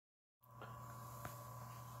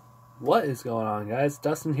What is going on, guys?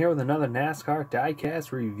 Dustin here with another NASCAR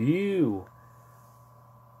diecast review.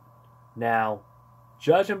 Now,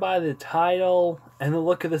 judging by the title and the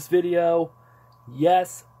look of this video,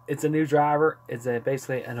 yes, it's a new driver. It's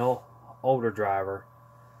basically an older driver.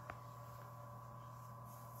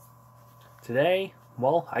 Today,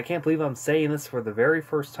 well, I can't believe I'm saying this for the very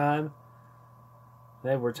first time.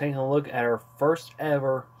 Today we're taking a look at our first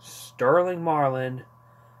ever Sterling Marlin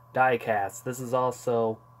diecast. This is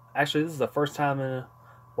also... Actually, this is the first time in a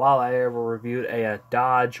while I ever reviewed a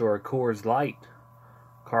Dodge or a Coors Light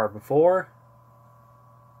car before.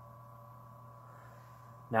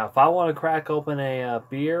 Now, if I want to crack open a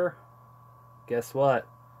beer, guess what?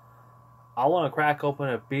 I want to crack open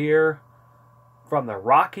a beer from the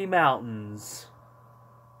Rocky Mountains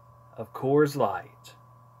of Coors Light.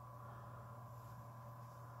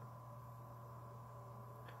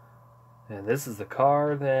 And this is the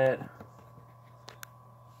car that...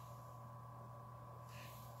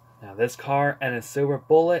 Now this car and a silver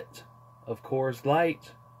bullet of Coors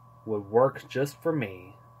Light would work just for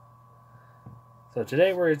me. So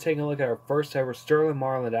today we're going to take a look at our first ever Sterling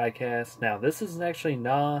Marlin diecast. Now this is actually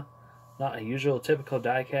not a usual typical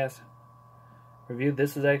diecast review.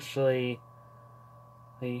 This is actually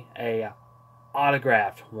a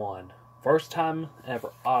autographed one. First time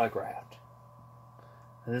ever autographed.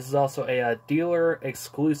 And this is also a dealer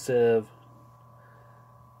exclusive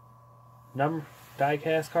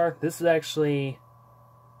diecast car. This is actually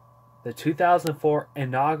the 2004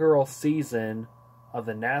 inaugural season of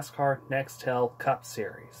the NASCAR NEXTEL Cup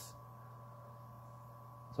Series.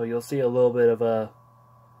 So you'll see a little bit of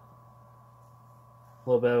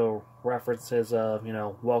references of, you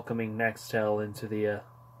know, welcoming NEXTEL into the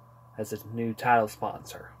as a new title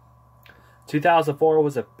sponsor. 2004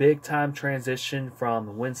 was a big time transition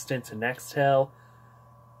from Winston to NEXTEL.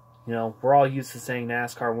 You know, we're all used to saying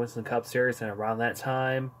NASCAR Winston Cup Series, and around that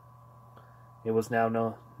time, it was now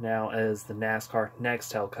known as the NASCAR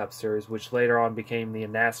NEXTEL Cup Series, which later on became the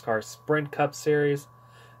NASCAR Sprint Cup Series,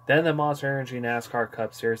 then the Monster Energy NASCAR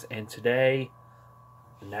Cup Series, and today,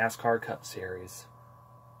 the NASCAR Cup Series.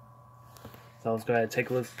 So let's go ahead and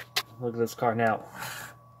take a look at this car now.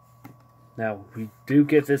 Now, we do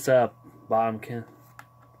get this bottom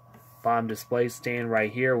display stand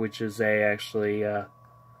right here, which is actually...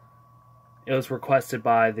 it was requested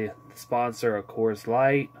by the sponsor of Coors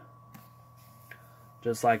Light,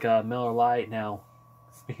 just like Miller Lite. Now,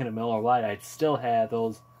 speaking of Miller Lite, I still have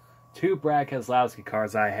those two Brad Keselowski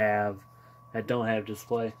cars I have that don't have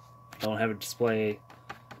a display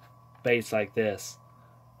base like this.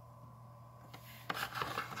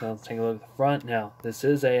 So let's take a look at the front. Now, this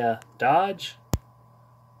is a Dodge.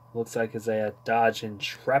 Looks like it's a Dodge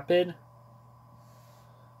Intrepid.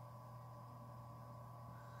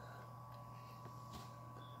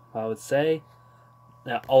 I would say.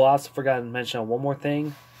 Now, I also forgot to mention one more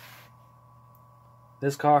thing.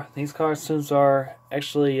 These cars are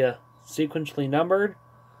actually sequentially numbered.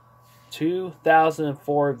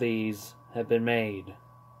 2004 of these have been made.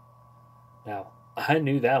 Now, I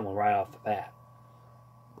knew that one right off the bat.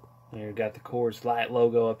 Here you got the Coors Light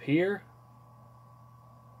logo up here.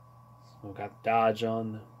 So we've got Dodge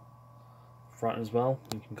on the front as well.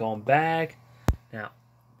 You can go on back. Now,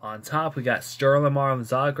 on top, we got Sterling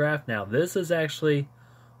Marlin's autograph. Now, this is actually,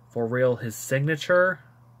 for real, his signature.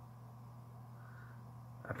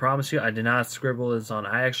 I promise you, I did not scribble this on.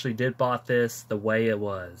 I actually did bought this the way it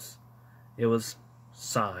was. It was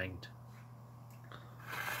signed.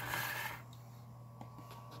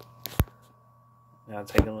 Now,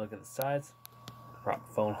 taking a look at the sides. Prop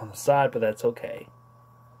phone on the side, but that's okay.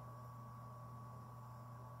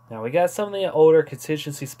 Now, we got some of the older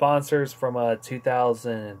contingency sponsors from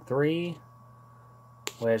 2003,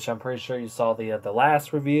 which I'm pretty sure you saw the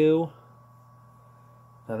last review.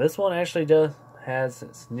 Now, this one actually has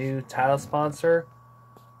its new title sponsor,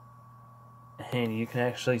 and you can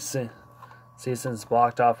actually see since it's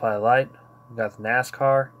blocked off by a light. We got the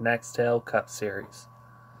NASCAR NEXTEL Cup Series.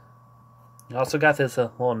 You also got this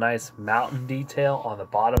little nice mountain detail on the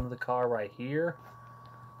bottom of the car right here.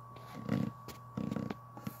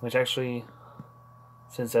 Which actually,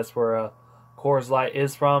 since that's where Coors Light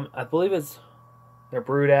is from, I believe they're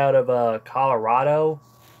brewed out of Colorado,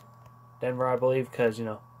 Denver, I believe, because, you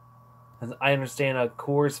know, I understand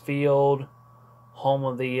Coors Field, home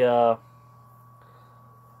of the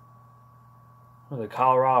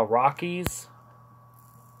Colorado Rockies.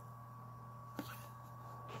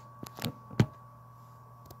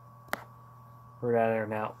 Brewed out of there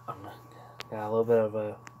now. Got a little bit of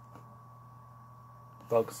a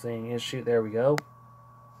focusing issue. There we go.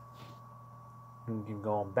 You can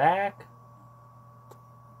go on back.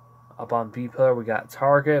 Up on B pillar, we got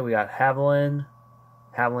Target, we got Haviland.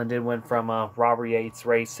 Haviland did went from Robert Yates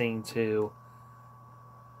Racing to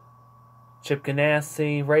Chip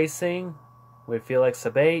Ganassi Racing with Felix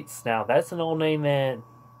Abates. Now, that's an old name that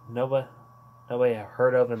nobody have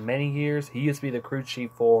heard of in many years. He used to be the crew chief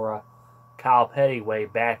for Kyle Petty way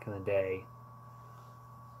back in the day.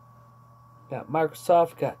 Got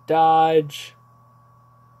Microsoft, got Dodge,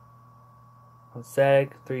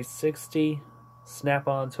 Zag 360,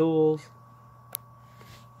 Snap-on Tools.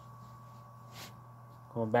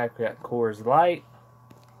 Going back, we got Coors Light.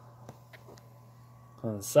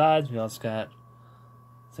 On the sides, we also got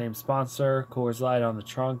same sponsor, Coors Light on the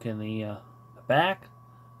trunk and the back.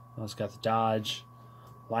 We also got the Dodge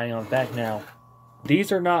lighting on the back. Now,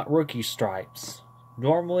 these are not rookie stripes.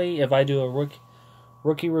 Normally, if I do a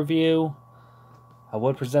rookie review, I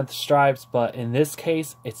would present the stripes, but in this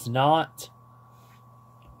case, it's not.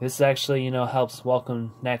 This actually, helps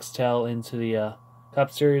welcome NEXTEL into the Cup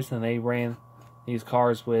Series, and they ran these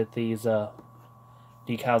cars with these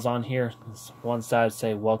decals on here. One side would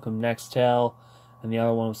say "Welcome NEXTEL," and the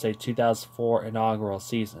other one would say 2004 Inaugural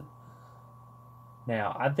Season.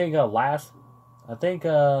 Now, I think the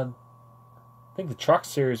Truck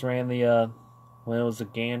Series ran the when it was the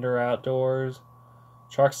Gander Outdoors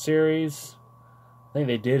Truck Series. I think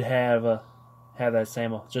they did have that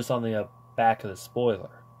same just on the back of the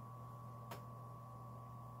spoiler.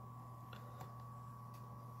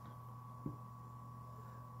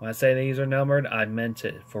 When I say these are numbered, I meant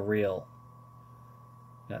it for real.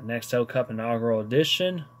 Got NEXTEL Cup Inaugural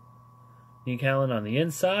Edition. Decaling on the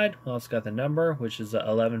inside. We also got the number, which is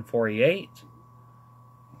 1148.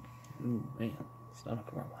 Ooh, man, it's not a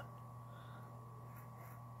car one.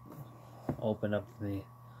 Open up the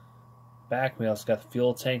back. We also got the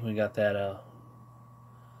fuel tank. We got that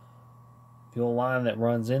fuel line that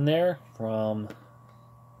runs in there from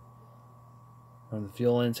the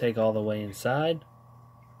fuel intake all the way inside.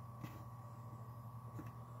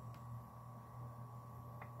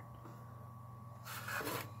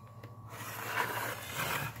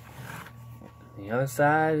 The other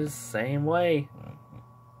side is the same way.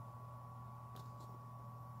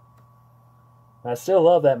 I still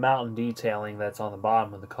love that mountain detailing that's on the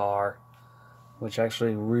bottom of the car, which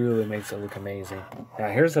actually really makes it look amazing. Now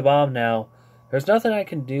here's the bottom. Now there's nothing I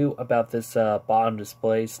can do about this bottom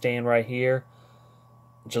display stand right here.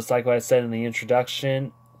 Just like what I said in the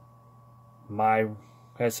introduction, the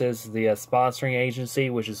sponsoring agency,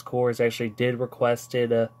 which is Coors, actually did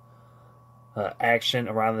requested action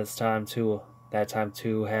around this time to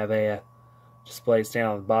have a display stand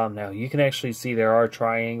on the bottom. Now you can actually see there are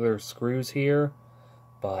triangular screws here,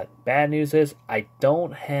 but bad news is I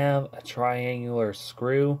don't have a triangular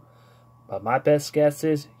screw. But my best guess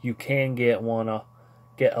is you can get a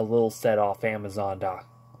little set off Amazon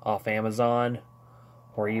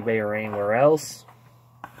or eBay or anywhere else.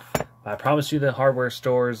 But I promise you the hardware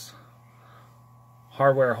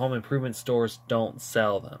home improvement stores don't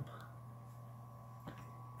sell them.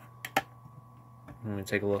 Let me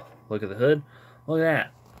take a look at the hood. Look at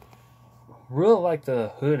that. Really like the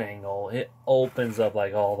hood angle. It opens up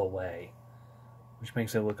like all the way, which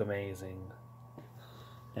makes it look amazing.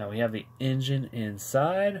 Now we have the engine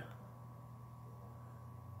inside.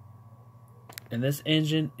 And this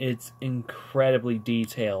engine, it's incredibly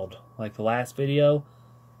detailed. Like the last video,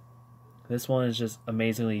 this one is just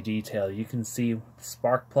amazingly detailed. You can see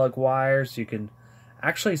spark plug wires. You can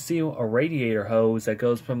actually see a radiator hose that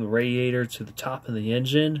goes from the radiator to the top of the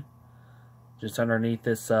engine, just underneath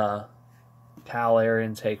this cowl air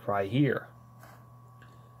intake right here.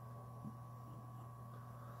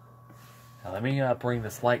 Now let me bring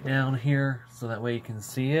this light down here so that way you can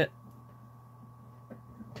see it.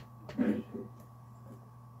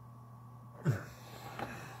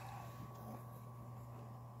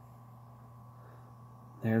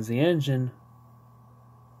 There's the engine.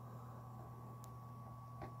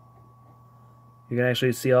 You can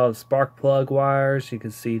actually see all the spark plug wires. You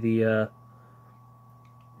can see the,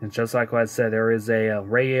 and just like what I said, there is a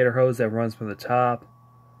radiator hose that runs from the top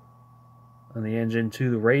of the engine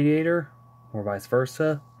to the radiator, or vice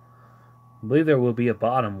versa. I believe there will be a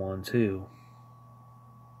bottom one too.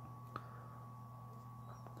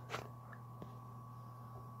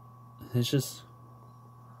 This just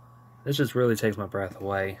really takes my breath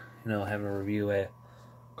away. Having to review a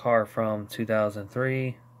car from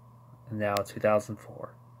 2003. Now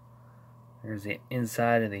 2004. There's the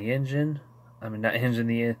inside of the engine. Not engine,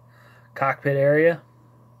 the cockpit area.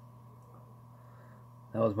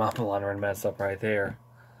 That was my blunder and mess up right there.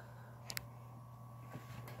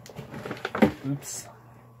 Oops.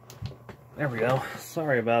 There we go.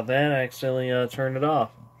 Sorry about that. I accidentally turned it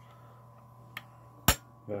off.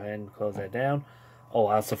 Go ahead and close that down. Oh,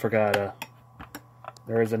 I also forgot,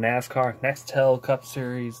 there is a NASCAR NEXTEL Cup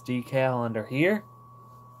Series decal under here,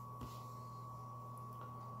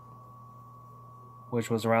 which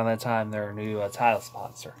was around that time their new title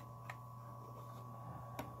sponsor.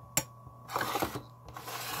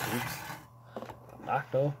 Oops.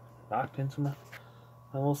 Knocked into my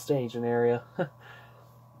little staging area.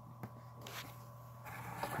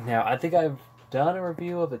 Now, I think I've done a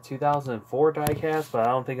review of the 2004 diecast, but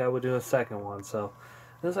I don't think I would do a second one, so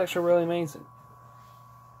this is actually really amazing.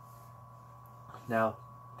 Now,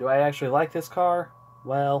 do I actually like this car?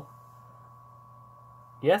 Well,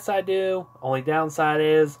 yes I do. Only downside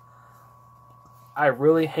is I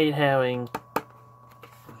really hate having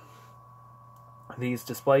these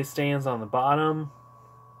display stands on the bottom,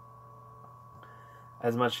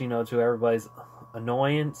 as much, to everybody's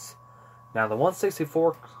annoyance. Now, the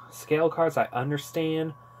 1/64 scale cards I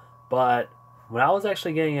understand, but when I was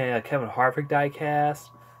actually getting a Kevin Harvick diecast,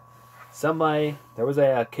 there was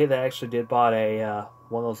a kid that actually bought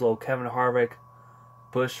one of those little Kevin Harvick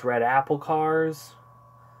Busch Red Apple cars,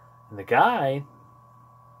 and the guy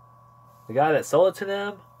that sold it to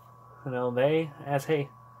them, they asked,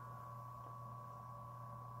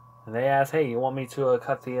 hey, you want me to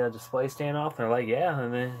cut the display stand off? And they're like, yeah,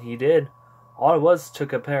 and then he did. All it was,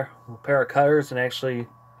 took a pair of cutters and actually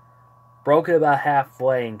broke it about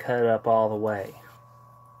halfway and cut it up all the way.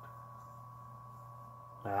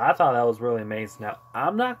 Now, I thought that was really amazing. Now,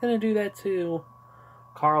 I'm not going to do that to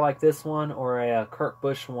a car like this one or a Kurt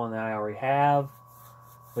Busch one that I already have,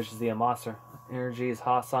 which is the Monster Energy's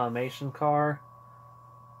Haas Automation car.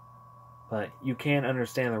 But you can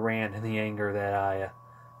understand the rant and the anger that I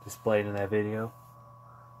displayed in that video.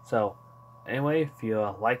 So, anyway, if you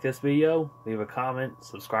like this video, leave a comment,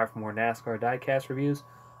 subscribe for more NASCAR diecast reviews.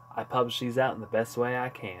 I publish these out in the best way I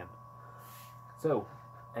can. So,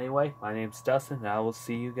 anyway, my name's Dustin, and I will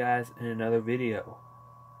see you guys in another video.